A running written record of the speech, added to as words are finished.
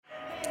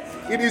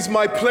It is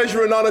my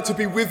pleasure and honor to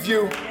be with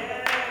you.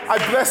 I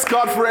bless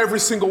God for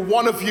every single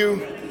one of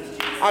you.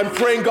 I'm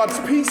praying God's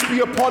peace be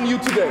upon you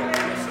today.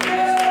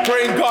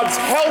 Praying God's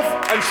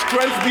health and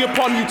strength be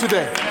upon you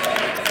today.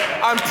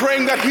 I'm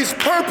praying that His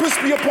purpose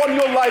be upon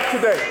your life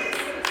today.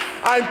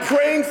 I'm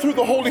praying through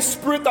the Holy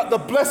Spirit that the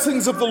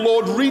blessings of the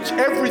Lord reach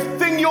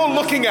everything you're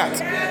looking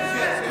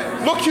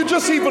at. Look, you're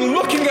just even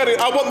looking at it.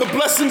 I want the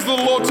blessings of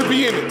the Lord to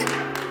be in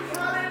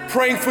it.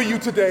 Praying for you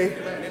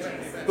today.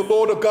 The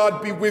Lord of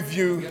God be with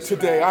you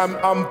today.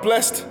 I'm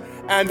blessed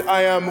and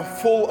I am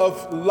full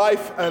of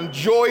life and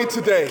joy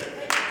today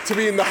to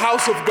be in the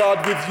house of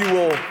God with you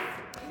all.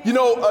 You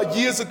know,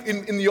 years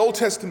in the Old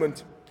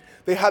Testament,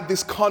 they had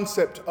this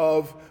concept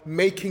of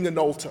making an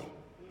altar.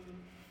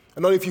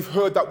 I don't know if you've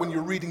heard that when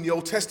you're reading the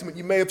Old Testament.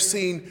 You may have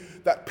seen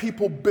that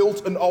people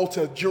built an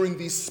altar during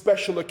these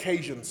special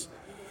occasions.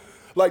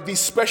 Like these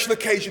special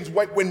occasions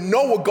when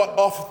Noah got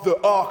off the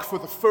ark for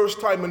the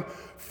first time and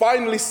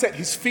finally set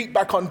his feet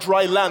back on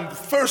dry land, the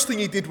first thing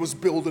he did was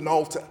build an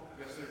altar.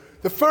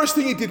 The first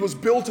thing he did was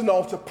build an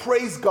altar,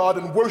 praise God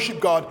and worship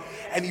God,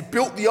 and he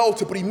built the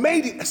altar, but he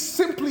made it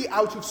simply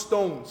out of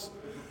stones.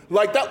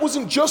 Like that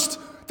wasn't just,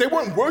 they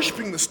weren't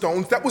worshiping the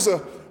stones, that was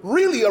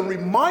really a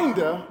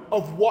reminder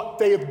of what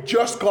they have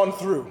just gone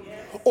through.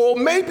 Or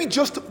maybe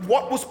just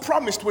what was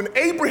promised when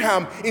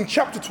Abraham in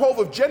chapter 12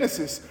 of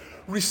Genesis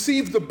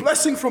received the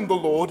blessing from the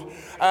Lord,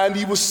 and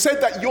he was said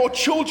that your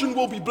children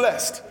will be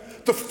blessed.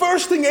 The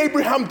first thing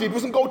Abraham did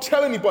wasn't go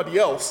tell anybody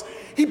else.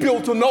 He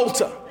built an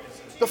altar.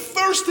 The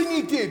first thing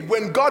he did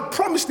when God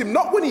promised him,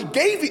 not when he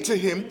gave it to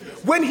him,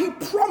 when he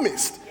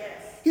promised,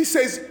 he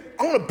says,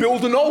 I'm going to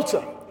build an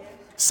altar.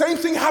 Same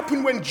thing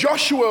happened when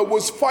Joshua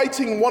was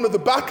fighting one of the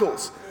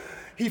battles.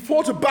 He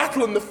fought a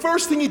battle, and the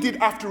first thing he did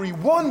after he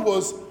won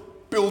was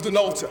build an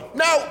altar.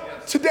 Now,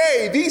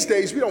 today, these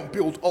days, we don't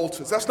build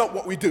altars. That's not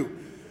what we do.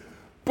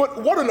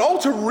 But what an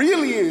altar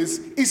really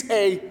is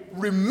a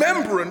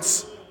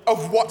remembrance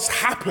of what's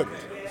happened.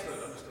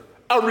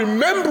 A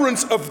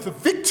remembrance of the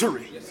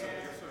victory.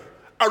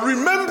 A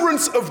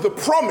remembrance of the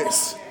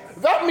promise.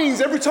 That means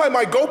every time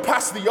I go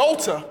past the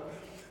altar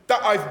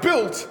that I've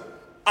built,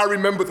 I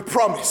remember the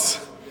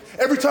promise.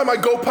 Every time I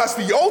go past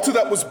the altar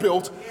that was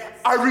built,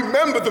 I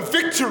remember the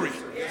victory.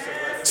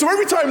 So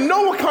every time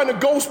Noah kind of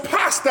goes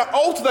past that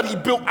altar that he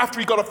built after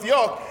he got off the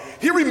ark,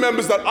 he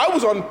remembers that I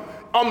was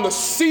on the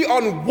sea,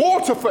 on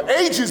water for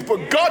ages,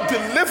 but God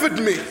delivered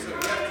me.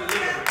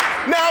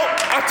 Now,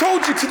 I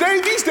told you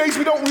today, these days,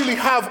 we don't really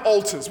have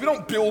altars. We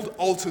don't build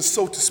altars,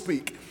 so to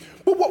speak.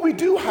 But what we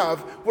do have,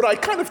 what I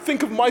kind of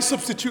think of my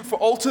substitute for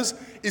altars,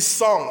 is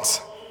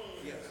songs.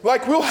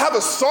 Like we'll have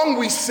a song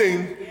we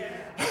sing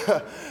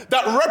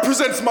that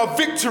represents my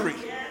victory.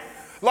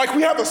 Like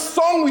we have a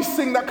song we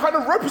sing that kind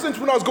of represents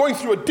when I was going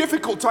through a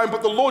difficult time,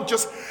 but the Lord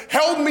just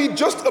held me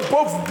just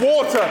above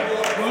water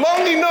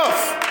long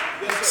enough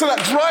so that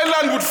dry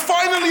land would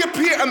finally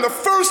appear, and the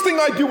first thing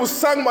I do was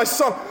sang my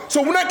song.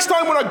 So next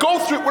time when I go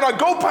through it, when I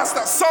go past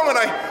that song and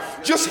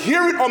I just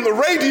hear it on the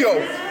radio,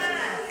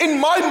 in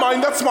my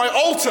mind, that's my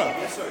altar.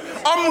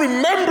 I'm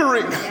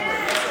remembering.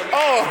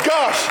 Oh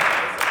gosh,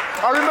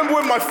 I remember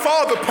when my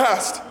father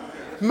passed.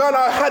 Man,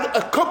 I had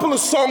a couple of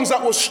songs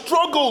that were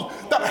struggled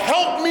that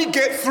helped me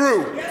get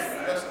through.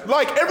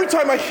 Like every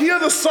time I hear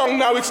the song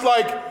now, it's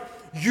like,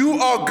 you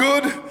are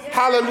good,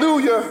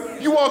 hallelujah,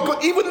 you are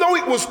good. Even though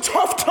it was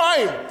tough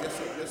time,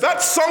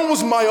 that song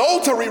was my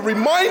altar. It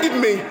reminded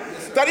me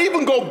that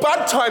even though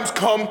bad times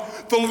come,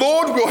 the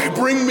Lord will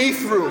bring me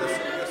through.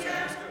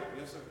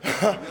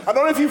 I don't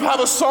know if you have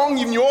a song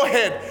in your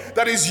head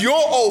that is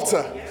your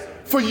altar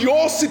for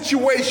your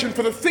situation,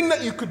 for the thing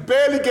that you could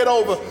barely get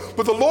over,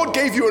 but the Lord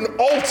gave you an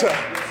altar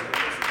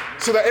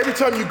so that every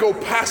time you go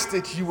past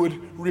it, you would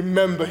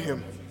remember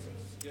Him.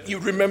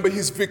 You'd remember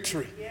His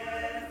victory.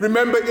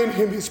 Remember in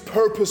Him His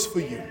purpose for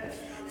you.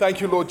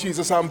 Thank you, Lord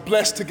Jesus. I'm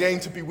blessed again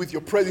to be with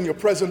in your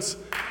presence.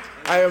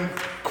 I am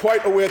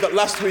quite aware that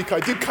last week I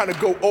did kind of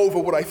go over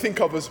what I think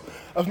of as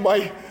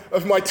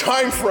my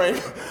time frame.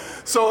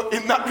 So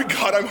in that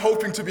regard, I'm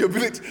hoping to be a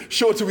bit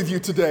shorter with you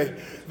today.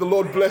 The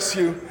Lord bless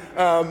you.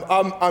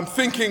 I'm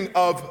thinking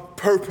of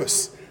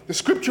purpose. The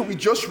scripture we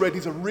just read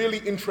is a really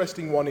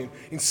interesting one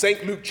in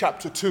St. Luke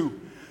chapter 2.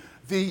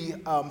 The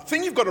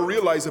thing you've got to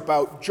realize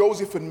about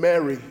Joseph and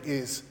Mary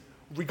is,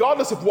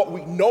 regardless of what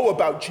we know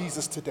about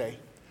Jesus today,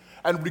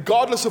 and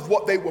regardless of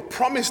what they were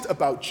promised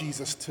about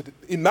Jesus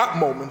in that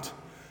moment,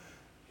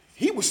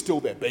 He was still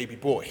their baby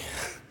boy.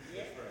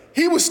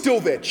 He was still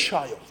their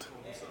child.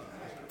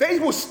 They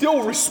were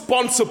still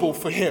responsible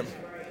for Him.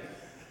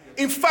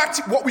 In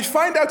fact, what we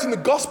find out in the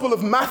Gospel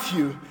of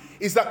Matthew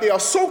is that they are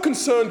so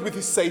concerned with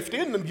His safety,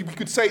 and you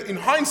could say in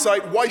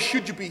hindsight, why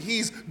should you be?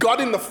 He's God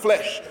in the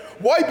flesh.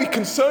 Why be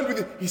concerned with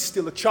Him? He's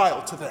still a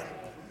child to them.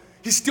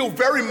 He's still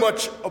very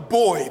much a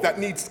boy that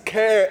needs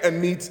care and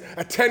needs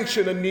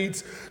attention and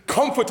needs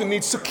comfort and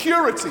needs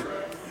security.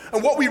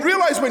 And what we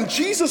realize when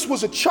Jesus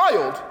was a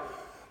child,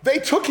 they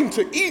took him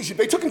to Egypt,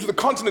 they took him to the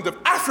continent of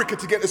Africa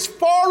to get as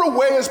far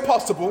away as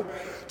possible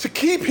to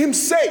keep him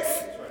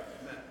safe.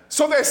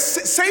 So their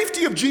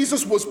safety of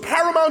Jesus was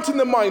paramount in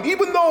their mind,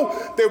 even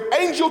though the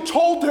angel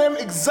told them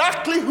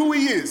exactly who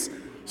he is.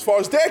 As far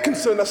as they're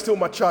concerned, that's still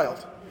my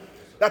child.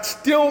 That's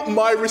still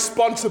my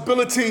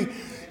responsibility.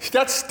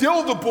 That's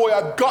still the boy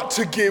I've got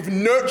to give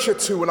nurture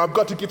to, and I've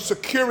got to give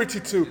security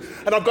to,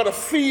 and I've got to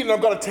feed, and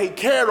I've got to take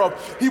care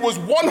of. He was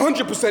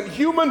 100%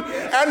 human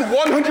and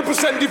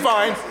 100%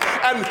 divine,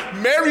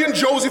 and Mary and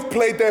Joseph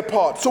played their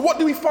part. So what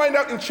do we find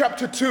out in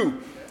chapter 2?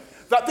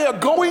 That they are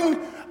going,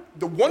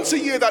 once a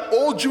year that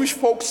all Jewish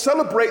folks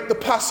celebrate the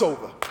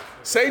Passover.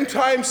 Same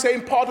time,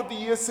 same part of the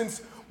year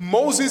since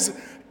Moses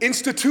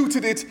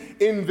instituted it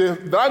in the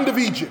land of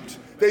Egypt.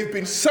 They've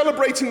been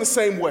celebrating the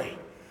same way.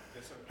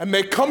 And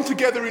they come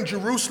together in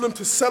Jerusalem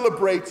to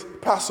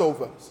celebrate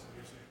Passover.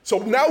 So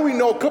now we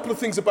know a couple of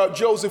things about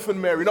Joseph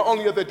and Mary. Not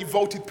only are they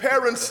devoted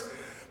parents,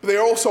 but they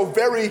are also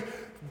very,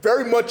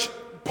 very much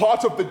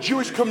part of the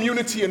Jewish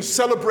community and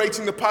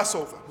celebrating the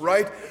Passover,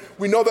 right?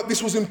 We know that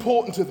this was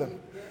important to them.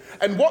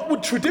 And what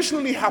would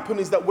traditionally happen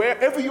is that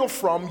wherever you're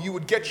from, you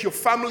would get your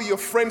family, your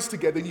friends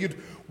together, and you'd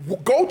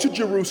go to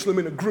Jerusalem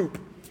in a group.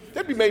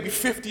 There'd be maybe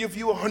 50 of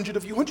you, 100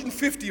 of you,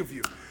 150 of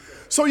you.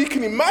 So you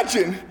can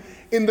imagine,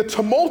 in the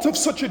tumult of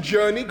such a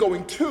journey,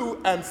 going to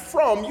and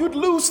from, you'd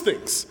lose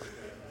things.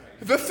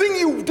 The thing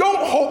you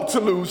don't hope to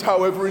lose,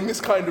 however, in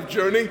this kind of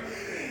journey,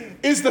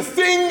 is the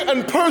thing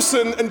and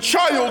person and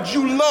child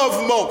you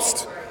love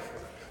most.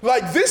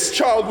 Like this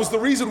child was the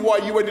reason why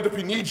you ended up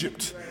in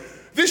Egypt.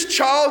 This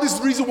child is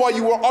the reason why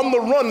you were on the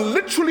run,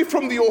 literally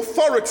from the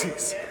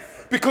authorities,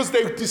 because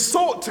they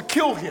sought to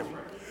kill him.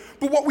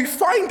 But what we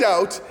find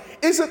out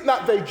isn't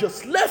that they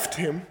just left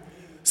him.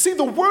 See,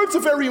 the words are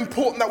very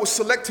important that were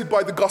selected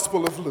by the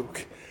Gospel of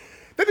Luke.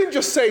 They didn't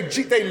just say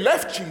they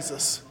left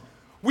Jesus.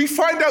 We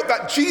find out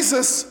that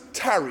Jesus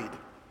tarried.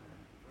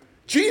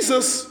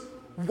 Jesus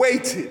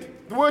waited.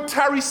 The word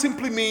tarry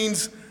simply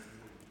means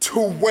to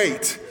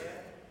wait,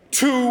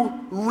 to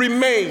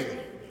remain.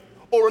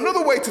 Or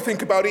another way to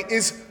think about it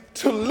is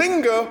to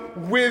linger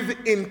with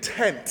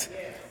intent.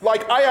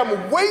 Like I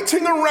am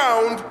waiting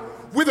around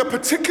with a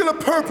particular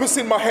purpose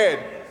in my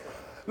head.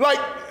 Like,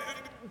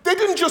 they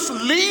didn't just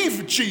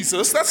leave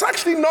Jesus. That's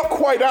actually not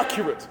quite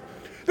accurate.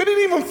 They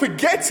didn't even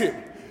forget him.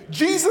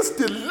 Jesus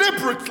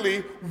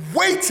deliberately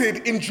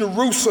waited in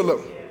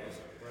Jerusalem.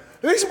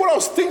 And this is what I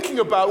was thinking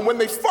about. And when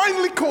they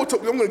finally caught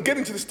up, I'm going to get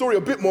into the story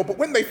a bit more, but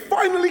when they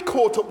finally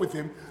caught up with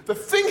him, the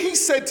thing he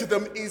said to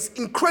them is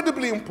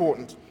incredibly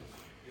important.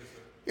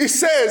 He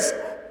says,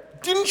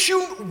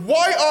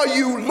 why are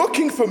you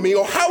looking for me?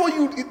 Or how are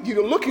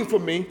you looking for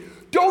me?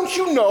 Don't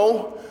you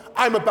know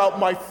I'm about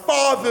my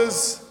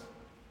Father's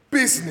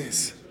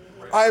business?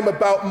 I am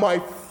about my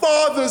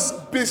Father's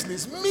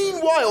business.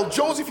 Meanwhile,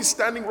 Joseph is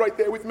standing right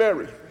there with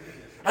Mary.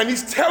 And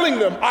he's telling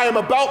them, I am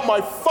about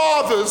my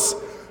Father's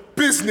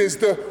business,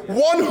 the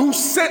one who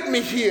sent me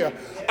here.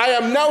 I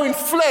am now in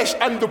flesh,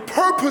 and the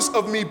purpose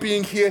of me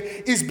being here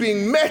is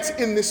being met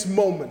in this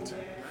moment.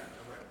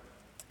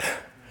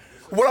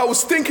 What I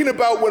was thinking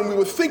about when we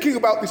were thinking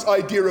about this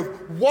idea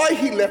of why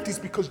he left is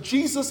because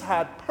Jesus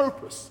had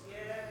purpose.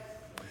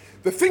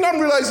 The thing I'm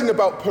realizing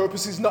about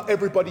purpose is not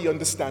everybody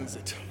understands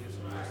it.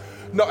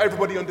 Not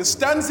everybody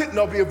understands it.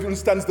 Not everybody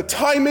understands the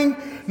timing.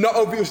 Not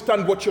everybody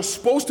understands what you're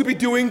supposed to be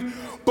doing.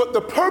 But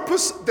the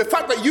purpose, the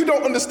fact that you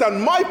don't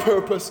understand my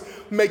purpose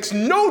makes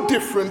no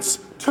difference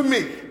to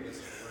me.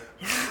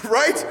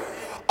 Right?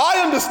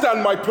 I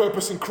understand my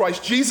purpose in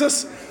Christ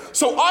Jesus.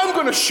 So I'm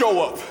going to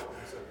show up.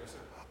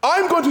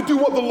 I'm going to do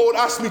what the Lord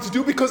asked me to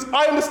do because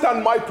I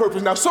understand my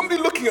purpose. Now,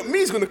 somebody looking at me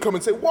is going to come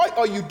and say, why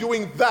are you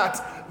doing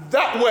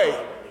that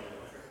way?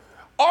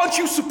 Aren't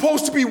you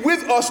supposed to be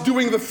with us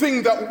doing the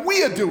thing that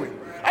we are doing?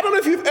 I don't know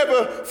if you've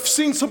ever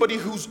seen somebody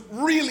who's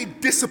really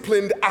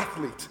disciplined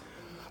athlete.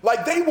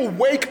 Like they will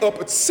wake up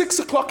at 6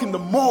 o'clock in the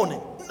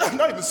morning.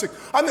 Not even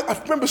 6. I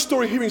remember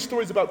hearing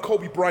stories about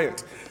Kobe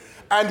Bryant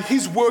and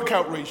his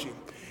workout regime.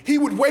 He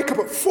would wake up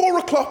at 4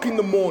 o'clock in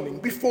the morning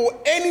before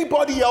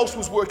anybody else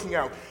was working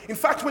out. In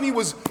fact, when he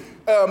was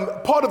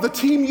part of the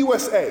Team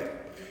USA,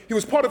 he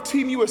was part of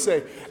Team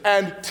USA,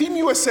 and Team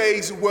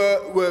USA's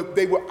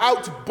were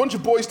out, a bunch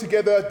of boys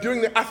together,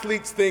 doing the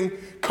athletes thing,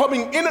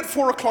 coming in at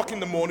 4 o'clock in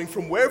the morning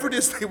from wherever it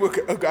is they were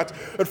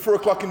at 4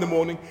 o'clock in the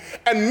morning.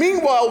 And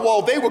meanwhile,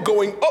 while they were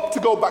going up to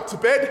go back to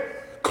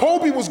bed,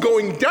 Kobe was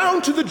going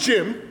down to the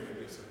gym,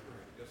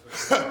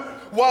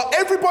 while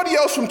everybody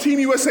else from Team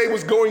USA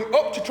was going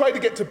up to try to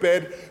get to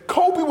bed.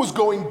 Kobe was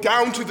going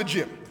down to the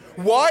gym.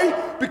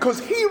 Why? Because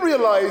he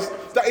realized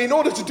that in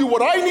order to do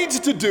what I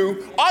needed to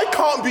do, I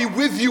can't be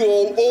with you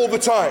all the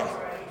time.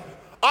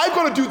 I've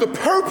got to do the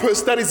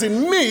purpose that is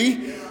in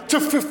me to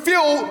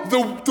fulfill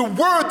the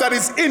word that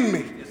is in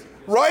me,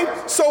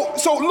 right? So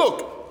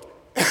look,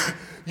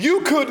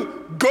 you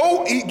could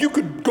go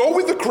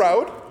with the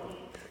crowd,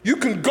 you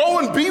can go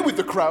and be with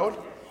the crowd,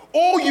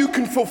 or you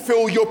can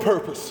fulfill your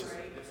purpose.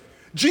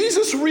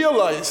 Jesus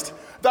realized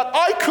that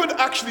I could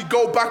actually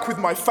go back with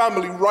my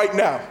family right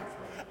now.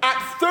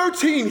 At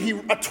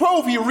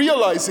 12, he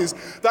realizes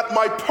that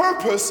my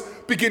purpose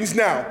begins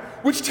now,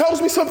 which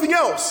tells me something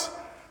else.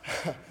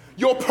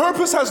 Your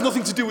purpose has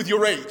nothing to do with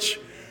your age.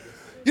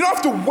 You don't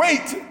have to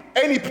wait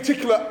any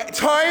particular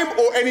time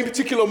or any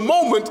particular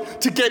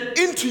moment to get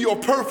into your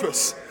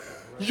purpose.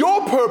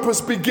 Your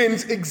purpose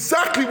begins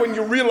exactly when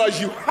you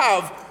realize you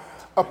have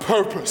a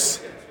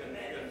purpose.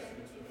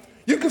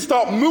 You can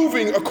start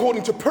moving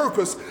according to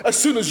purpose as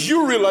soon as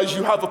you realize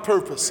you have a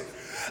purpose.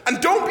 And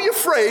don't be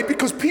afraid,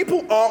 because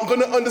people aren't going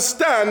to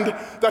understand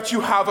that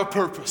you have a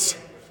purpose.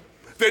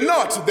 They're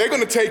not. They're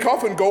going to take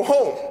off and go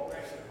home.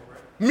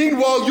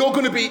 Meanwhile, you're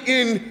going to be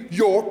in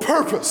your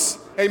purpose.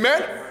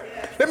 Amen?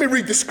 Let me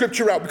read the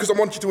scripture out because I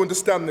want you to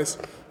understand this.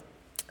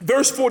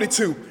 Verse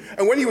 42,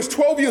 and when he was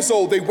 12 years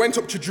old, they went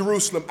up to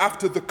Jerusalem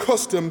after the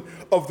custom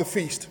of the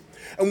feast.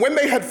 And when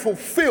they had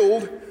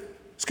fulfilled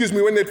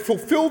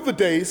the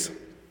days,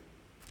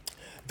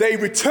 they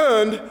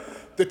returned.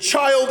 The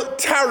child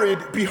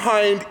tarried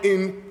behind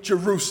in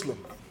Jerusalem.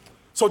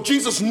 So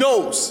Jesus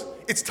knows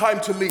it's time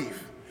to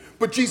leave.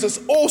 But Jesus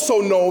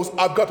also knows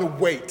I've got to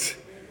wait.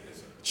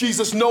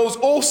 Jesus knows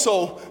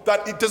also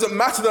that it doesn't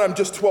matter that I'm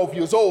just 12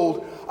 years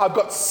old. I've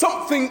got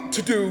something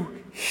to do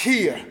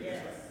here.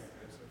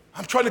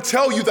 I'm trying to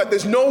tell you that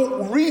there's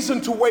no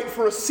reason to wait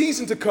for a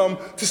season to come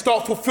to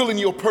start fulfilling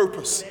your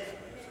purpose.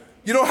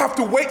 You don't have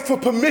to wait for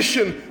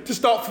permission to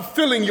start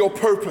fulfilling your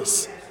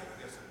purpose.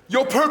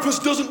 Your purpose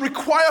doesn't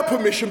require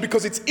permission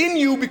because it's in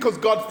you, because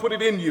God's put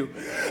it in you.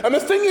 And the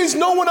thing is,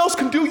 no one else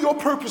can do your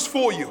purpose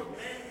for you.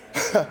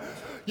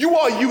 You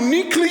are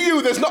uniquely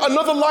you. There's not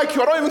another like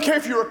you. I don't even care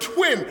if you're a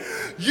twin.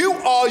 You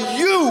are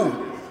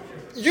you.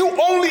 You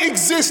only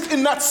exist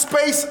in that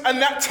space and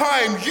that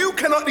time. You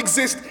cannot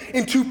exist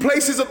in two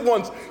places at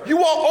once.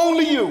 You are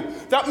only you.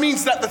 That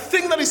means that the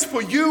thing that is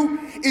for you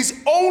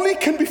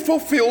can be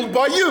fulfilled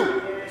by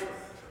you.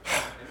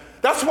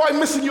 That's why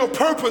missing your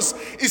purpose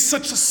is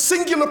such a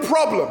singular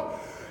problem,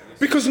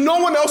 because no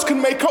one else can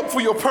make up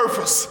for your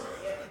purpose.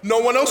 No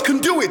one else can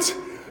do it.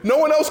 No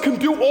one else can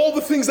do all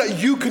the things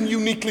that you can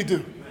uniquely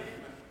do.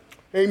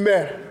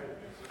 Amen.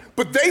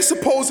 But they,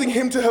 supposing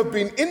him to have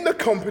been in the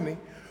company,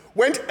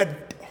 went a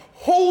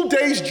whole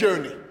day's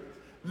journey.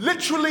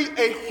 Literally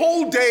a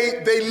whole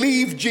day they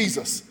leave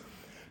Jesus.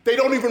 They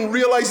don't even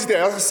realize he's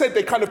there. As I said,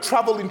 they kind of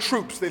travel in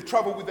troops. They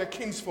travel with their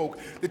kinsfolk.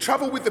 They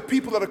travel with the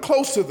people that are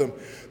close to them.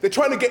 They're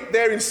trying to get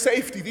there in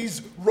safety.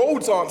 These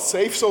roads aren't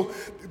safe, so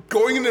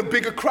going in a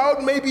bigger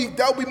crowd, maybe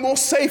they'll be more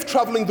safe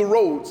traveling the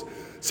roads.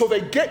 So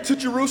they get to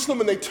Jerusalem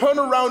and they turn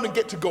around and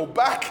get to go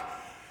back.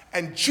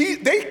 And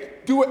they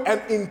do it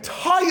an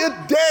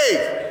entire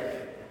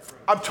day.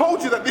 I've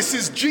told you that this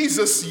is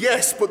Jesus,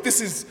 yes, but this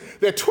is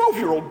their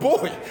 12-year-old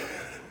boy.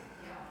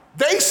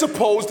 They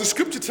supposed, the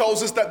scripture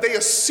tells us that they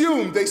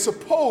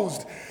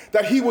supposed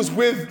that he was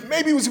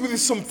with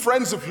some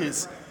friends of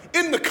his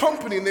in the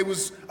company, and they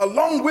was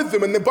along with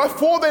them. And then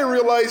before they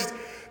realized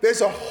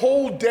there's a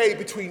whole day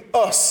between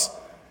us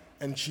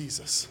and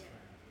Jesus.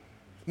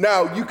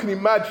 Now, you can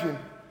imagine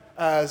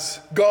as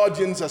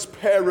guardians, as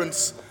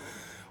parents,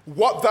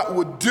 what that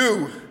would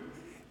do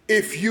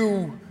if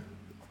you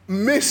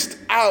missed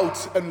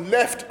out and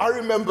left. I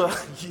remember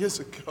years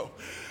ago,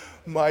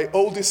 my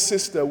oldest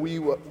sister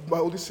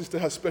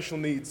has special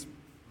needs,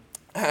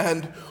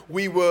 and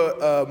we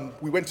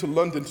went to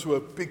London to a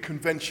big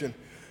convention,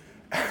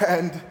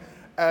 and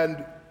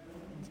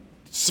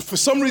for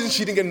some reason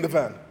she didn't get in the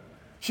van.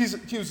 She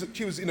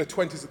was in her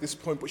 20s at this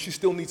point, but she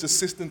still needs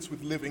assistance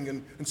with living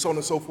and so on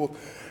and so forth.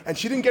 And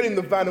she didn't get in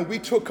the van, and we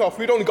took off.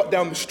 We'd only got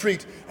down the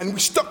street, and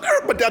we stopped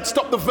there. My dad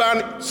stopped the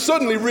van,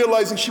 suddenly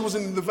realizing she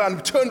wasn't in the van.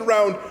 We turned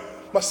around.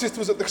 My sister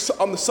was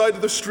on the side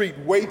of the street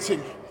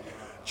waiting,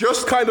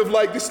 just kind of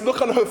like this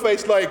look on her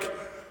face like,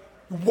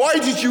 why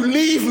did you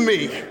leave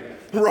me,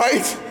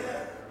 right?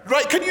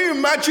 Right, can you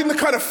imagine the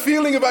kind of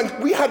feeling of,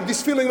 we had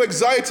this feeling of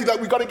anxiety that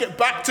we got to get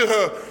back to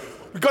her.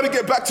 We got to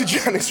get back to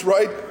Janice,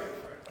 right?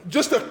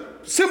 Just a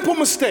simple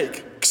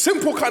mistake,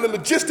 simple kind of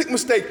logistic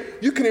mistake.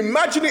 You can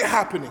imagine it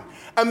happening.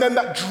 And then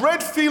that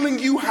dread feeling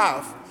you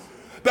have,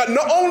 that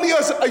not only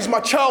is my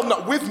child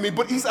not with me,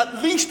 but he's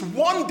at least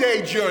one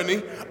day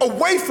journey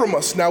away from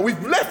us now.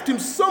 We've left him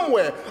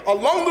somewhere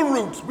along the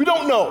route. We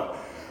don't know.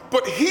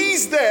 But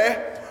he's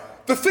there.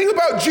 The thing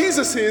about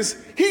Jesus is,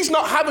 he's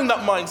not having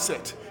that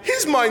mindset.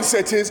 His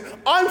mindset is,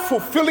 I'm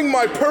fulfilling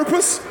my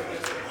purpose,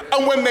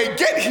 and when they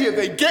get here,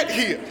 they get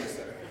here.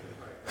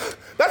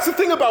 That's the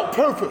thing about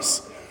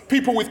purpose.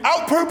 People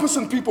without purpose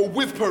and people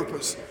with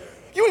purpose.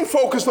 You ain't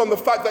focused on the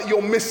fact that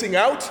you're missing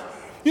out.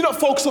 You're not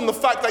focused on the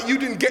fact that you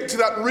didn't get to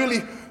that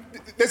really,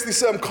 there's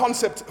this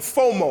concept,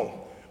 FOMO,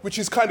 which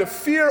is kind of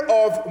fear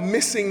of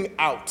missing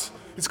out.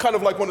 It's kind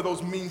of like one of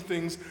those mean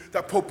things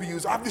that Pope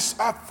use. I have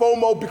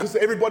FOMO because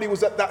everybody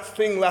was at that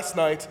thing last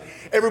night.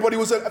 Everybody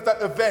was at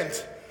that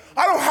event.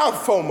 I don't have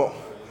FOMO.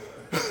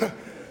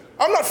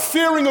 I'm not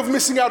fearing of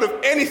missing out of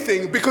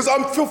anything because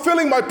I'm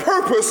fulfilling my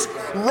purpose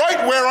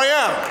right where I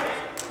am.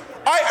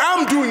 I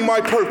am doing my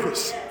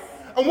purpose.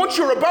 And once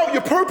you're about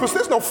your purpose,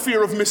 there's no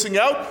fear of missing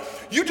out.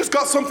 You just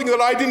got something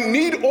that I didn't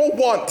need or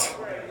want.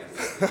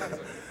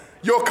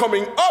 You're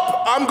coming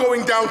up, I'm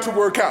going down to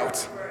work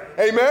out.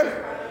 Amen?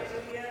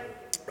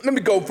 Let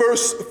me go,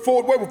 verse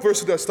 4, what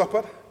verse did I stop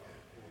at?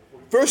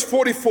 Verse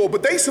 44,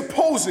 but they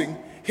supposing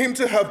him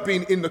to have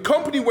been in the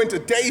company went a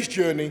day's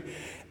journey,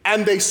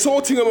 and they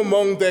sought him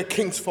among their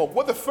kinsfolk.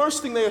 Well, the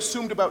first thing they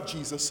assumed about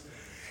Jesus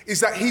is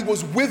that he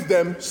was with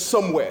them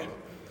somewhere.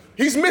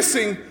 He's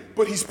missing,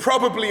 but he's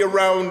probably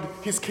around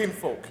his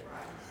kinfolk.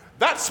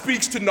 That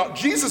speaks to not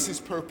Jesus'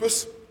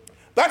 purpose.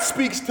 That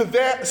speaks to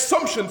their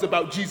assumptions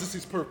about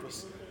Jesus'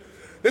 purpose.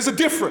 There's a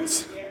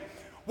difference.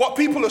 What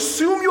people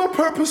assume your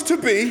purpose to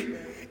be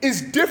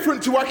is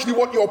different to actually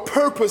what your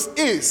purpose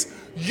is.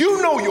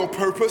 You know your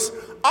purpose.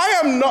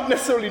 I am not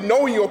necessarily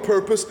knowing your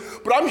purpose,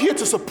 but I'm here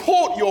to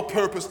support your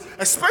purpose,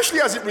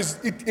 especially as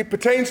it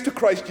pertains to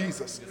Christ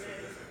Jesus.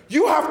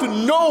 You have to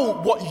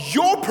know what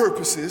your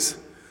purpose is,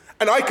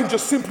 and I can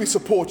just simply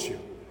support you.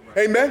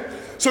 Amen?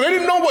 So they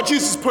didn't know what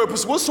Jesus'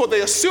 purpose was, so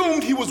they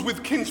assumed he was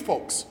with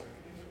kinsfolks.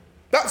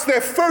 That's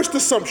their first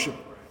assumption.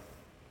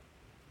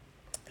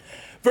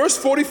 Verse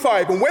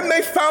 45, and when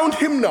they found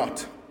him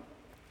not,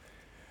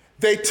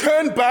 they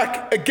turned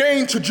back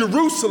again to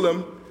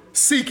Jerusalem,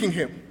 seeking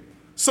him.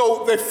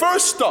 So their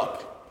first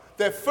stop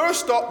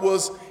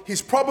was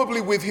he's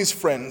probably with his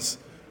friends,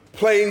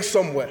 playing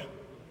somewhere.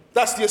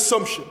 That's the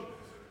assumption.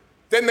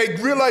 Then they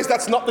realize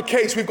that's not the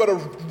case. We've got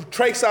to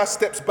trace our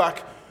steps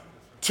back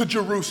to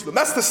Jerusalem.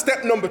 That's the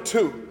step number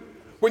 2.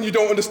 When you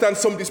don't understand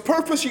somebody's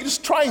purpose, you're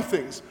just trying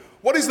things.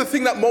 What is the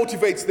thing that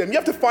motivates them? You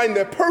have to find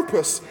their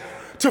purpose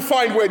to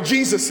find where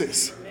Jesus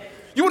is.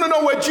 You want to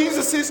know where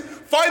Jesus is?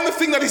 Find the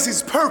thing that is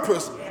his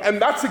purpose,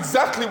 and that's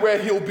exactly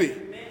where he'll be.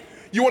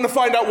 You want to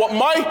find out what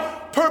my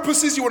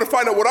purpose is? You want to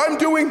find out what I'm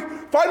doing?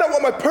 Find out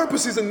what my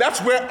purpose is, and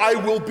that's where I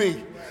will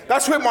be.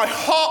 That's where my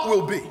heart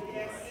will be.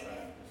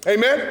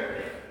 Amen?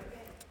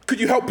 Could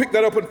you help pick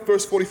that up at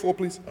verse 44,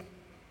 please?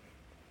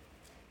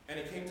 And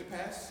it came to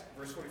pass,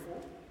 verse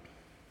 44,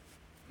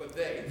 but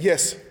they,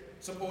 yes,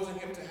 supposing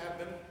him to have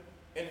been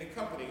in the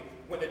company,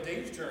 went a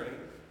day's journey,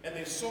 and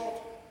they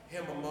sought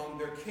him among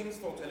their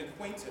kinsfolk and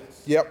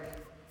acquaintance. Yep.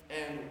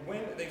 And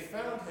when they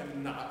found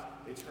him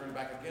not, they turned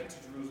back again to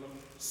Jerusalem,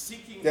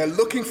 seeking... They're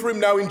looking for him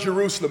now in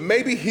Jerusalem.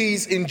 Maybe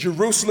he's in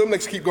Jerusalem.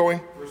 Let's keep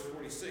going. Verse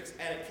 46,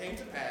 and it came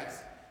to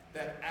pass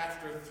that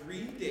after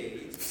 3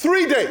 days...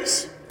 3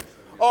 days.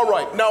 All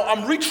right, now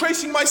I'm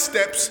retracing my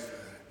steps.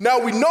 Now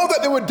we know that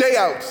they were day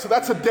out, so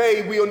that's a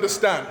day we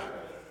understand.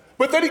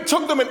 But then it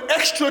took them an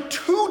extra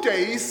 2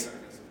 days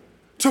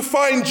to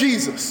find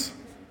Jesus.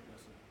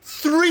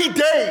 3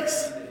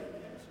 days.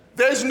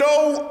 There's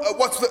no,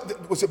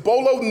 was it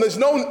Bolo? There's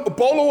no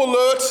Bolo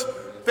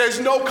alert. There's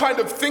no kind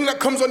of thing that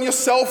comes on your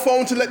cell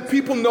phone to let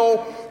people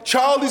know,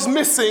 child is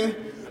missing,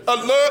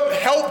 alert,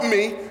 help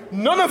me.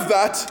 None of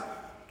that.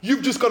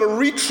 You've just got to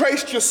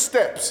retrace your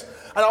steps.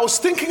 And I was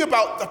thinking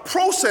about the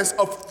process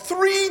of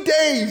 3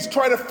 days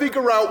trying to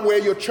figure out where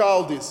your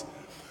child is.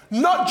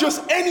 Not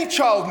just any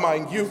child,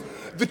 mind you.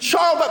 The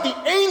child that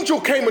the angel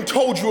came and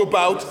told you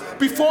about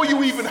before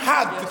you even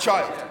had the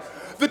child.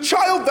 The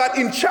child that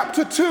in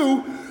chapter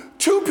 2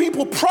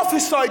 people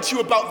prophesied to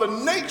you about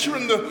the nature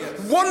and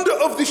the wonder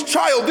of this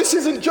child. This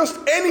isn't just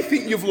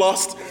anything you've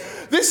lost.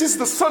 This is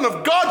the Son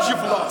of God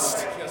you've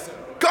lost.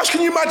 Gosh,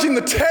 can you imagine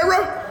the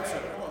terror?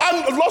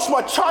 I've lost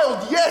my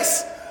child,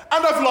 yes.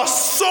 And I've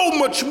lost so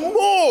much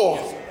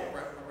more.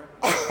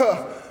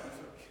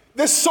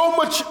 There's so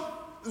much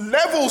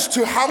levels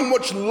to how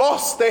much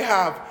loss they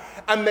have.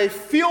 And they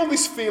feel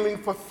this feeling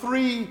for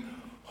 3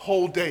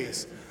 whole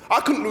days. I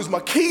couldn't lose my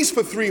keys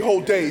for 3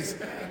 whole days,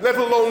 let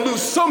alone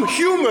lose some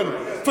human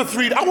for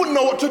 3 days. I wouldn't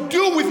know what to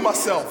do with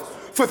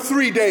myself for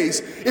 3 days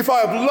if I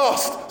have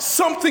lost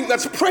something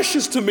that's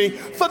precious to me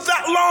for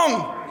that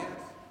long.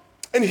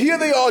 And here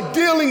they are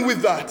dealing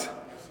with that.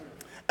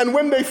 And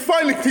when they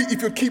finally,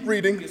 if you keep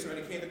reading. Yes, sir, and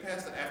it came to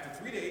pass that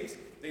after 3 days,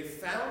 they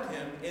found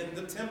him in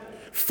the temple.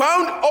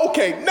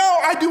 Okay, now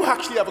I do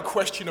actually have a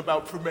question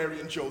about Mary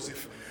and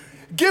Joseph.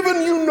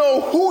 Given you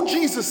know who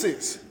Jesus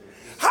is,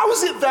 how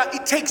is it that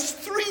it takes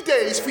 3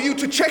 days for you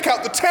to check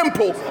out the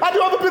temple? I do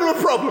have a bit of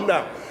a problem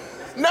now.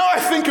 Now I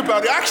think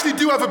about it, I actually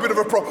do have a bit of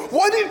a problem.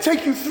 Why did it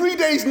take you 3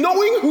 days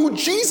knowing who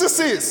Jesus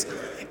is?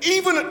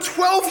 Even at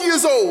 12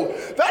 years old,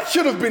 that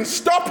should have been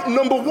stop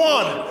number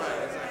 1.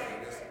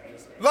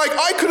 Like,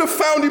 I could have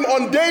found him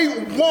on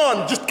day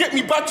 1, just get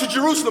me back to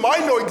Jerusalem. I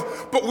know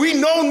it, but we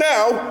know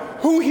now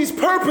who his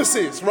purpose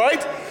is,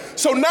 right?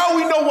 So now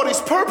we know what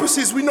his purpose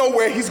is, we know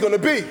where he's going to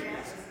be.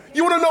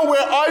 You want to know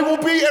where I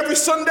will be every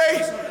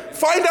Sunday?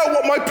 Find out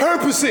what my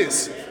purpose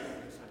is.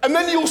 And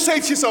then you'll say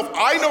to yourself,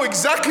 I know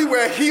exactly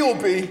where he'll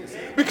be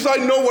because I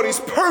know what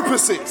his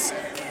purpose is.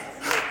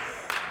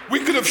 We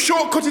could have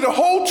shortcutted a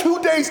whole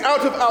 2 days out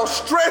of our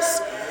stress,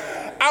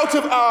 out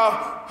of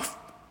our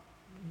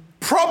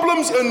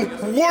problems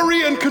and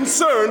worry and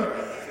concern,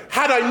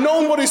 had I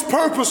known what his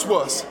purpose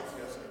was.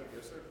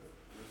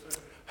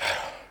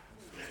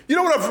 You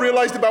know what I've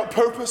realized about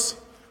purpose?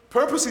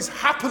 Purpose is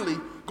happily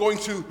going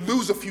to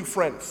lose a few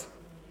friends.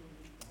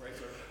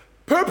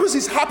 Purpose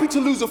is happy to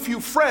lose a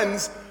few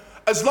friends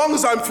as long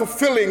as I'm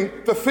fulfilling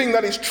the thing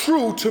that is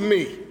true to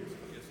me.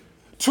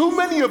 Too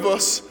many of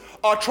us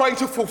are trying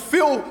to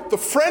fulfill the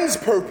friend's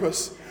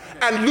purpose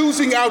and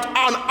losing out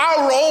on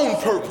our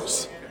own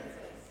purpose.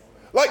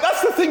 Like,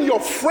 that's the thing your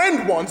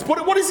friend wants,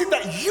 but what is it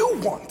that you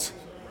want?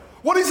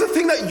 What is the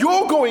thing that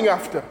you're going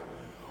after?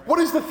 What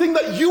is the thing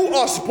that you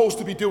are supposed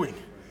to be doing?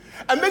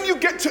 And then you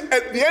get to,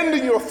 at the end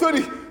of your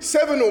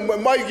 37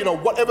 or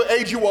whatever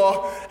age you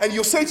are, and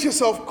you'll say to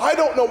yourself, I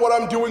don't know what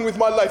I'm doing with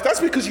my life.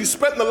 That's because you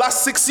spent the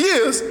last 6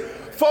 years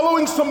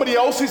following somebody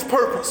else's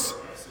purpose.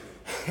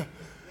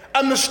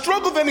 And the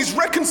struggle then is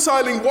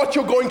reconciling what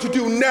you're going to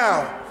do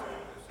now.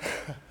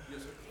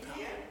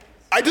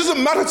 It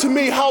doesn't matter to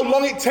me how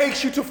long it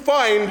takes you to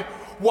find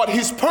what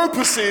his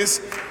purpose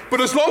is, but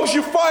as long as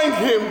you find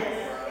him,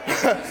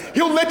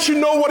 he'll let you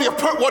know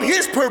what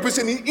his purpose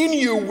in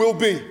you will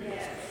be.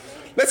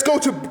 Let's go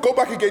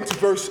back again to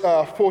verse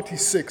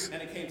 46.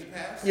 And it came to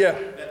pass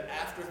that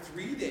after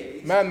 3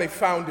 days, they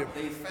found him.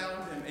 They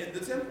found him in the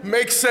temple.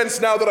 Makes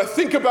sense now that I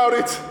think about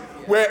it.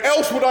 Where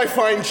else would I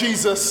find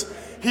Jesus?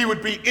 He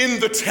would be in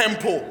the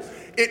temple.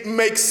 It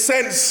makes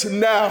sense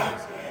now.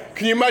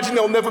 Can you imagine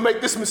they'll never make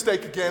this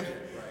mistake again?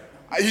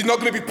 He's not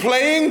going to be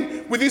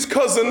playing with his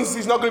cousins.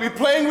 He's not going to be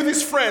playing with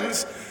his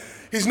friends.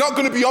 He's not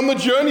going to be on the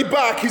journey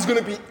back. He's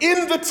going to be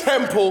in the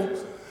temple.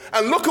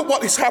 And look at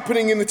what is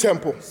happening in the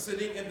temple.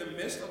 Sitting in the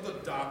midst of the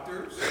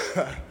doctors,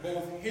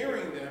 both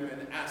hearing them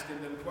and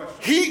asking them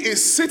questions. He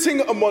is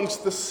sitting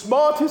amongst the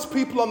smartest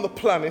people on the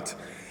planet.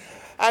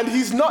 And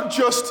he's not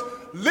just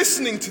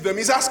listening to them.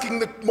 He's asking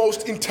the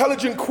most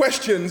intelligent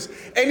questions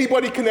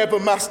anybody can ever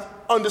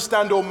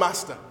understand or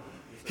master.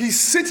 He's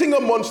sitting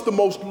amongst the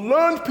most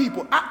learned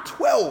people at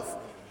 12.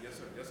 Yes,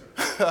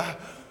 sir.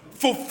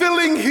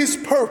 Fulfilling his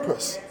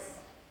purpose.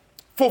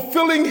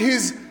 Fulfilling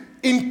his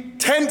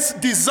intense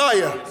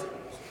desire.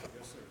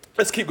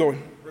 Let's keep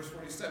going. Verse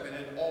 47,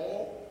 and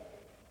all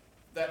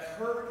that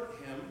heard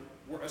him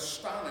were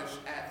astonished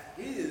at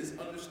his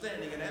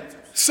understanding and answers.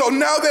 So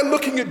now they're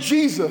looking at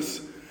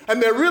Jesus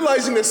and they're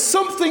realizing there's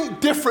something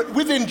different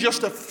within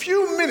just a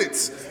few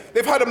minutes.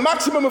 They've had a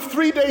maximum of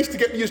 3 days to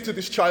get used to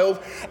this child,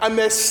 and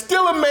they're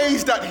still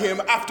amazed at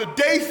him after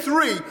day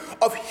 3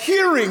 of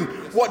hearing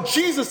what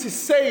Jesus is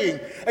saying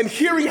and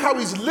hearing how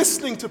he's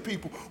listening to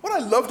people. What I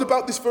loved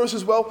about this verse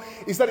as well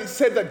is that it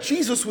said that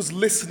Jesus was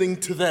listening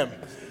to them.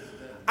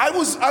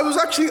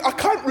 I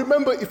can't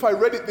remember if I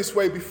read it this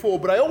way before,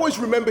 but I always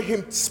remember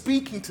him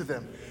speaking to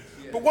them.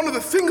 But one of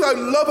the things I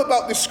love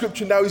about this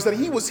scripture now is that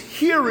he was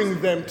hearing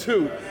them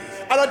too.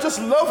 And I just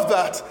love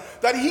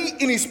that he,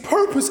 in his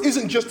purpose,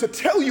 isn't just to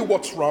tell you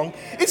what's wrong,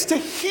 it's to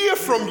hear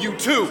from you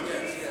too.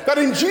 That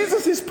in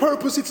Jesus'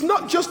 purpose, it's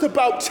not just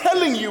about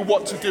telling you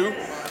what to do.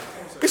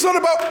 It's not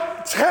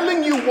about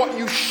telling you what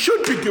you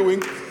should be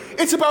doing.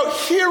 It's about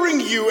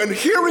hearing you and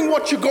hearing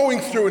what you're going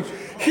through and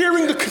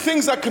hearing the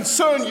things that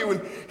concern you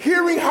and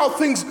hearing how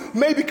things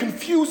may be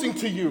confusing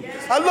to you.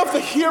 I love the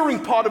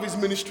hearing part of his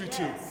ministry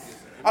too.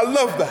 I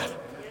love that.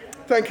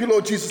 Thank you,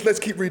 Lord Jesus. Let's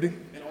keep reading.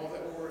 And all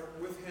that were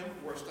with him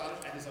were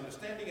astonished at his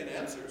understanding and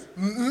answers.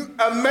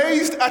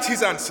 Amazed at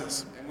his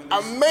answers.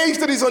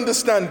 Amazed at his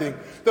understanding.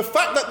 The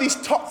fact that these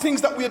top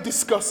things that we are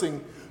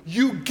discussing,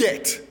 you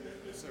get,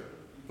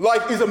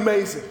 like, is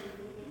amazing.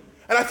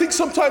 And I think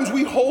sometimes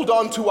we hold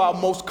on to our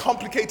most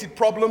complicated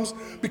problems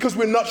because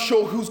we're not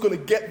sure who's going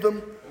to get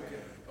them.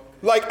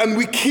 And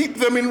we keep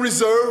them in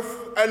reserve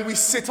and we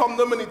sit on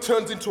them, and it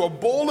turns into a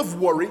ball of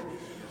worry,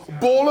 a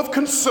ball of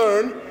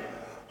concern,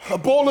 a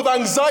ball of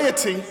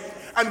anxiety,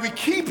 and we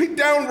keep it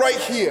down right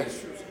here.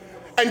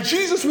 And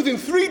Jesus within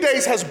 3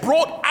 days has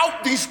brought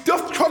out these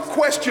tough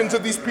questions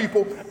of these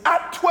people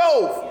at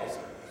 12.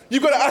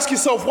 You've got to ask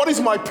yourself, what is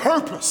my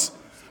purpose?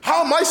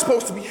 How am I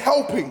supposed to be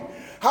helping?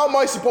 How am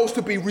I supposed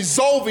to be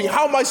resolving?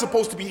 How am I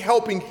supposed to be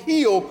helping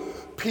heal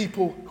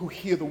people who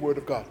hear the word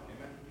of God?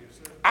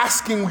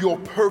 Asking your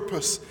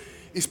purpose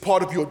is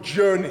part of your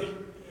journey.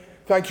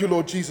 Thank you,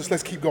 Lord Jesus.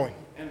 Let's keep going.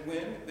 And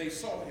when they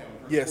saw him,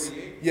 verse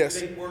 48,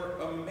 yes. They were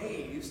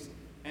amazed,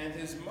 and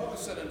his mother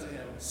said unto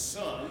him,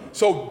 Son.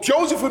 So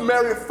Joseph and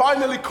Mary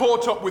finally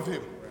caught up with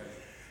him.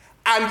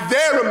 And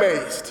they're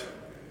amazed.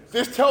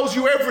 This tells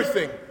you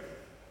everything.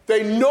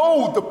 They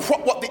know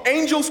what the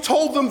angels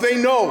told them, they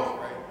know.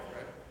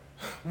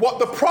 What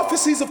the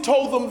prophecies have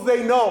told them,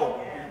 they know.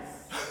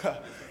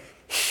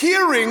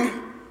 Hearing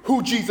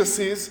who Jesus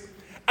is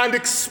and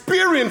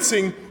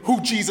experiencing who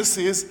Jesus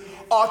is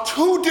are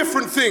two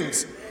different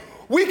things.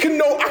 We can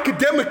know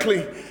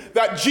academically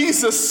that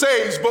Jesus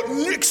saves, but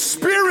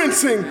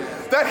experiencing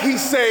that he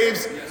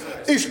saves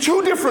is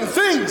two different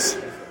things.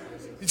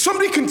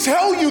 Somebody can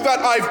tell you that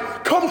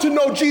I've come to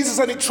know Jesus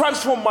and it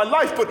transformed my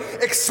life, but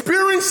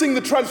experiencing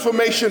the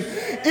transformation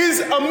is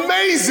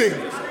amazing.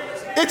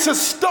 It's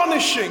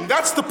astonishing.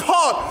 That's the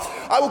part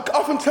I will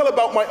often tell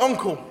about my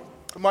uncle.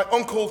 My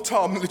Uncle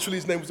Tom, literally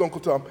his name was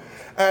Uncle Tom,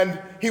 and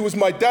he was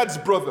my dad's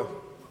brother.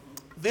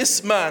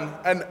 This man,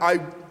 and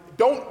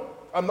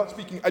I'm not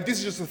speaking, this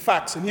is just the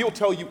facts, and he'll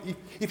tell you,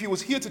 if he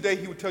was here today,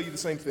 he would tell you the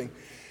same thing.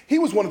 He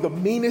was one of the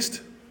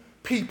meanest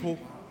people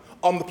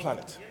on the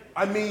planet.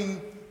 I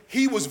mean,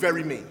 he was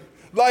very mean.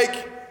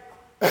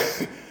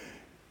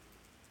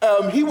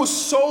 He was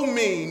so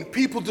mean,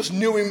 people just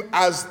knew him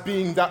as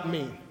being that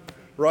mean,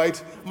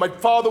 right? My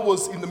father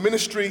was in the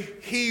ministry.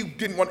 He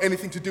didn't want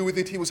anything to do with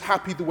it. He was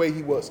happy the way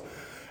he was.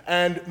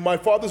 And my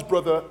father's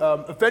brother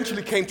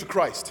eventually came to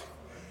Christ,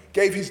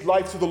 gave his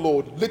life to the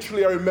Lord.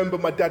 Literally, I remember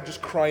my dad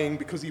just crying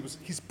because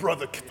his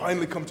brother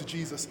finally come to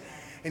Jesus.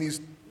 And he's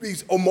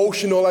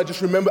emotional. I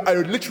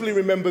literally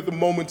remember the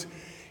moment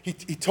he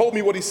told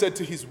me what he said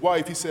to his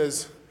wife. He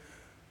says,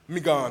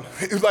 "Me gone."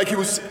 It was like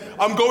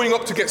I'm going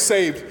up to get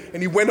saved.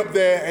 And he went up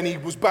there and he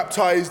was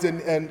baptized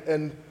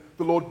and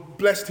the Lord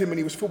blessed him and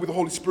he was filled with the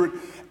Holy Spirit.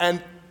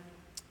 And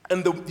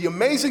the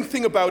amazing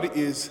thing about it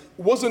is,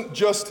 it wasn't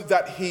just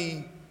that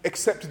he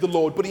accepted the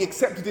Lord, but he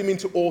accepted him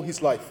into all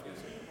his life.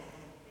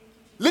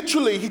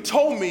 Literally, he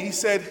told me, he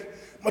said,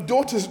 my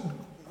daughters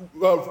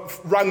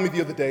rang me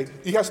the other day.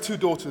 He has 2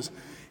 daughters.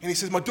 And he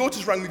says, my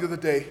daughters rang me the other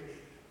day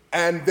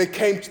and they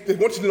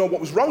wanted to know what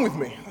was wrong with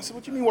me. I said,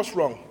 what do you mean what's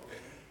wrong?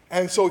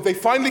 And so they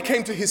finally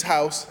came to his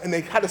house and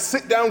they had a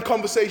sit-down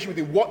conversation with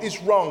him. What is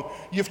wrong?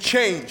 You've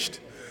changed.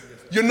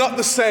 You're not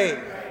the same.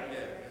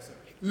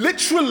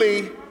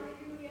 Literally,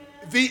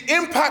 the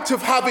impact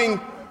of having,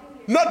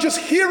 not just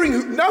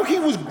hearing, now he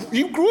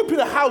grew up in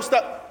a house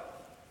that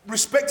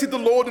respected the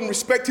Lord and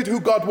respected who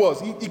God was.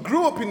 He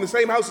grew up in the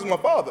same house as my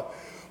father.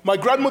 My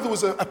grandmother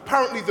was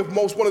apparently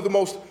one of the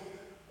most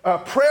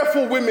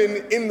prayerful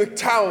women in the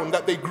town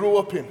that they grew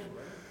up in.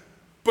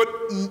 But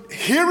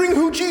hearing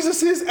who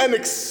Jesus is and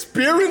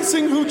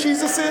experiencing who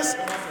Jesus is,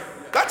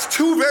 that's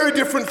 2 very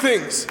different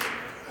things.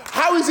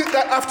 How is it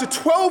that after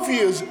 12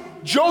 years,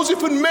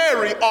 Joseph and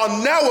Mary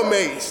are now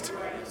amazed?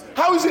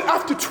 How is it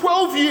after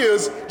 12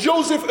 years,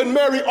 Joseph and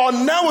Mary are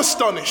now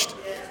astonished?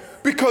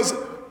 Because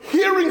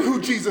hearing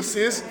who Jesus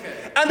is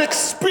and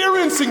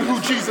experiencing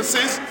who Jesus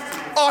is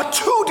are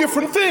 2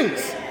 different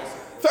things.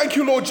 Thank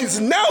you, Lord Jesus.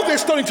 Now they're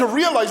starting to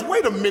realize,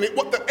 wait a minute,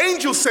 what the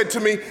angel said to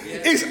me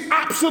is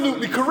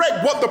absolutely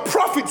correct. What the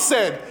prophet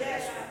said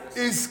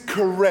is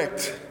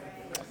correct.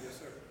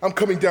 I'm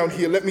coming down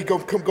here. Let me go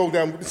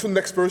down. It's the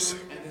next verse.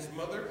 And his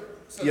mother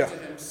said to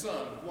him,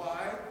 Son,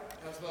 why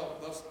hast thou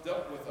thus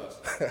dealt with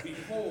us?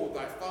 Behold,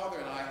 thy father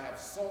and I have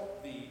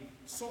sought thee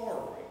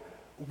sorely.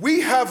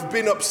 We have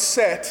been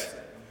upset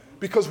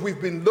because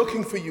we've been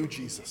looking for you,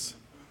 Jesus.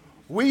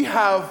 We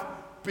have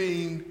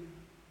been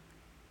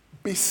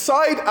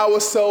beside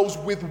ourselves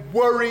with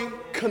worry,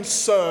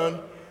 concern,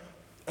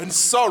 and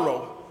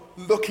sorrow,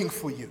 looking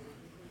for you.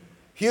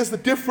 Here's the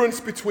difference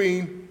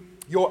between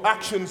your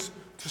actions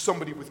to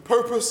somebody with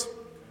purpose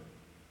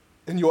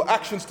and your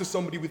actions to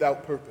somebody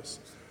without purpose.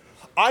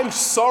 I'm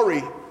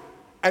sorry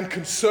and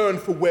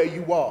concerned for where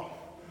you are.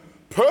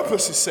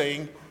 Purpose is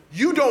saying,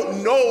 you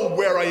don't know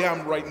where I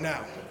am right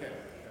now.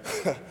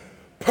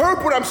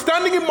 When I'm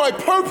standing in my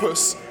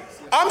purpose,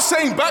 I'm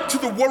saying back to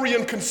the worry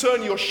and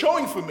concern you're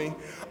showing for me,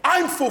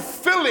 I'm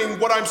fulfilling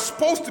what I'm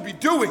supposed to be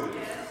doing.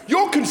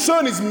 Your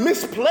concern is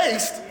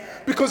misplaced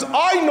because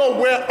I know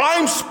where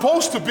I'm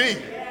supposed to be.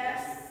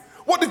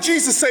 What did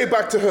Jesus say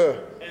back to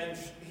her? And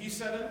he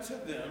said unto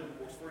them,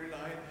 verse 49,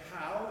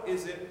 how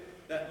is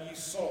it that ye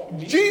sought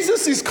me?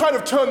 Jesus is kind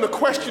of turned the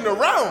question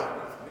around.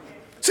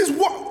 He says,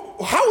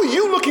 how are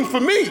you looking for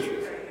me?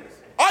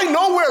 I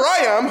know where I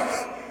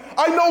am.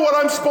 I know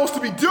what I'm supposed to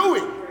be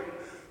doing.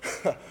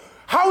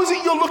 How is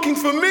it you're looking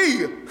for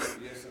me?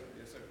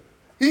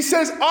 He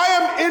says, I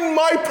am in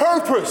my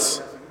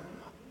purpose.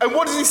 And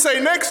what does he say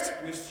next?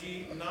 Wist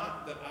ye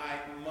not that I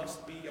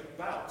must be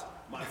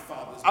about my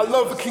Father's I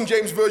love the King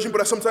James Version, but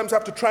I sometimes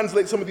have to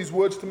translate some of these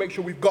words to make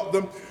sure we've got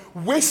them.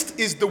 Wist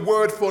is the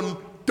word for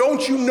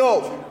don't you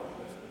know?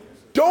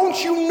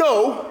 Don't you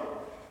know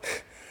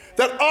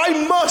that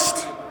I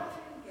must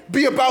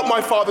be about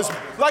my Father's?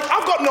 Like,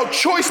 I've got no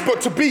choice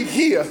but to be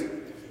here.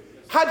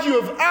 Had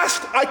you have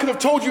asked, I could have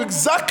told you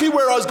exactly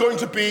where I was going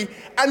to be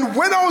and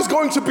when I was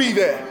going to be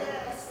there.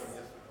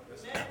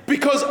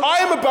 Because I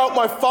am about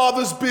my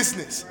Father's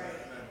business.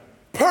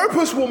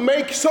 Purpose will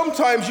make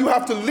sometimes you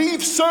have to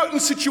leave certain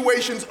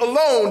situations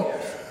alone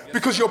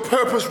because your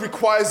purpose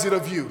requires it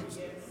of you.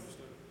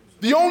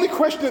 The only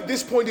question at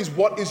this point is,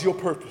 what is your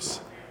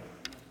purpose?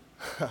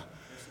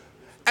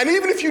 And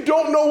even if you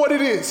don't know what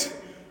it is,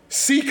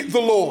 seek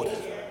the Lord.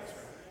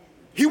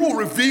 He will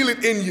reveal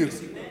it in you.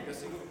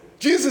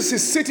 Jesus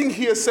is sitting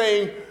here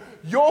saying,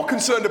 you're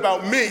concerned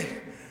about me,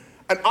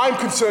 and I'm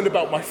concerned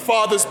about my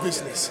Father's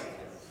business.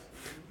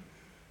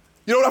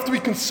 You don't have to be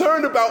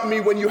concerned about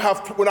me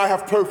when I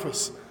have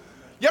purpose.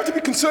 You have to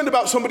be concerned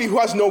about somebody who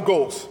has no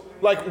goals.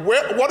 Like,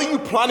 what are you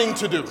planning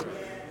to do?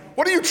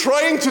 What are you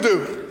trying to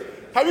do?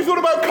 Have you thought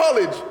about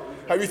college?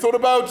 Have you thought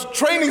about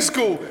training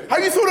school?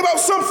 Have you thought about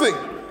something?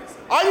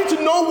 I need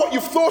to know what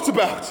you've thought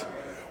about.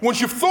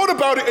 Once you've thought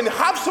about it and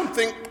have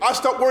something, I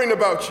stop worrying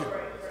about you.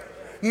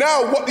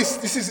 Now, what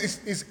this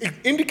is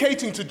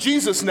indicating to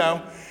Jesus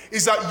now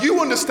is that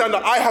you understand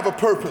that I have a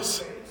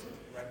purpose.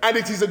 And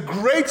it is a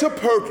greater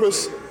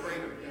purpose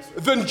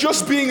than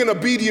just being an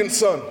obedient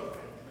son.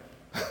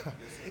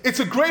 It's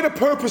a greater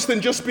purpose than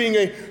just being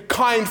a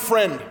kind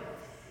friend.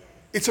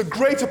 It's a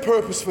greater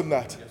purpose than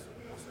that.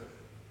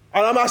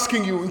 And I'm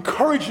asking you,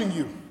 encouraging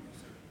you,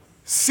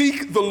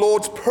 Seek the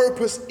Lord's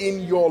purpose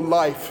in your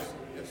life.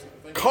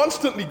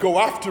 Constantly go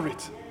after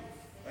it.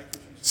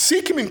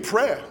 Seek him in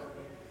prayer,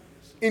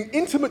 in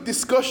intimate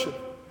discussion.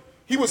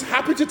 He was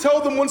happy to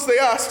tell them once they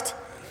asked,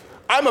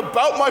 I'm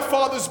about my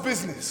Father's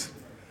business.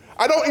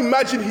 I don't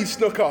imagine he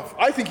snuck off.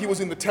 I think he was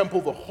in the temple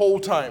the whole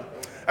time.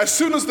 As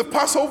soon as the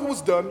Passover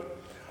was done,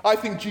 I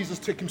think Jesus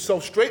took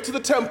himself straight to the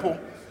temple,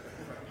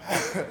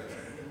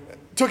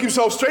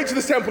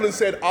 and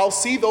said, I'll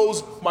see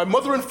my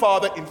mother and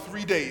father in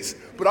 3 days,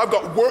 but I've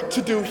got work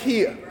to do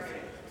here,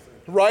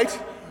 right?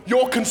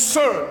 Your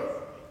concern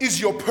is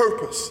your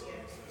purpose.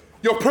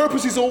 Your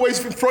purpose is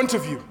always in front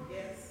of you.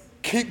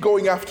 Keep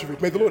going after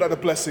it. May the Lord add a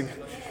blessing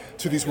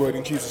to this word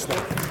in Jesus'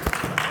 name.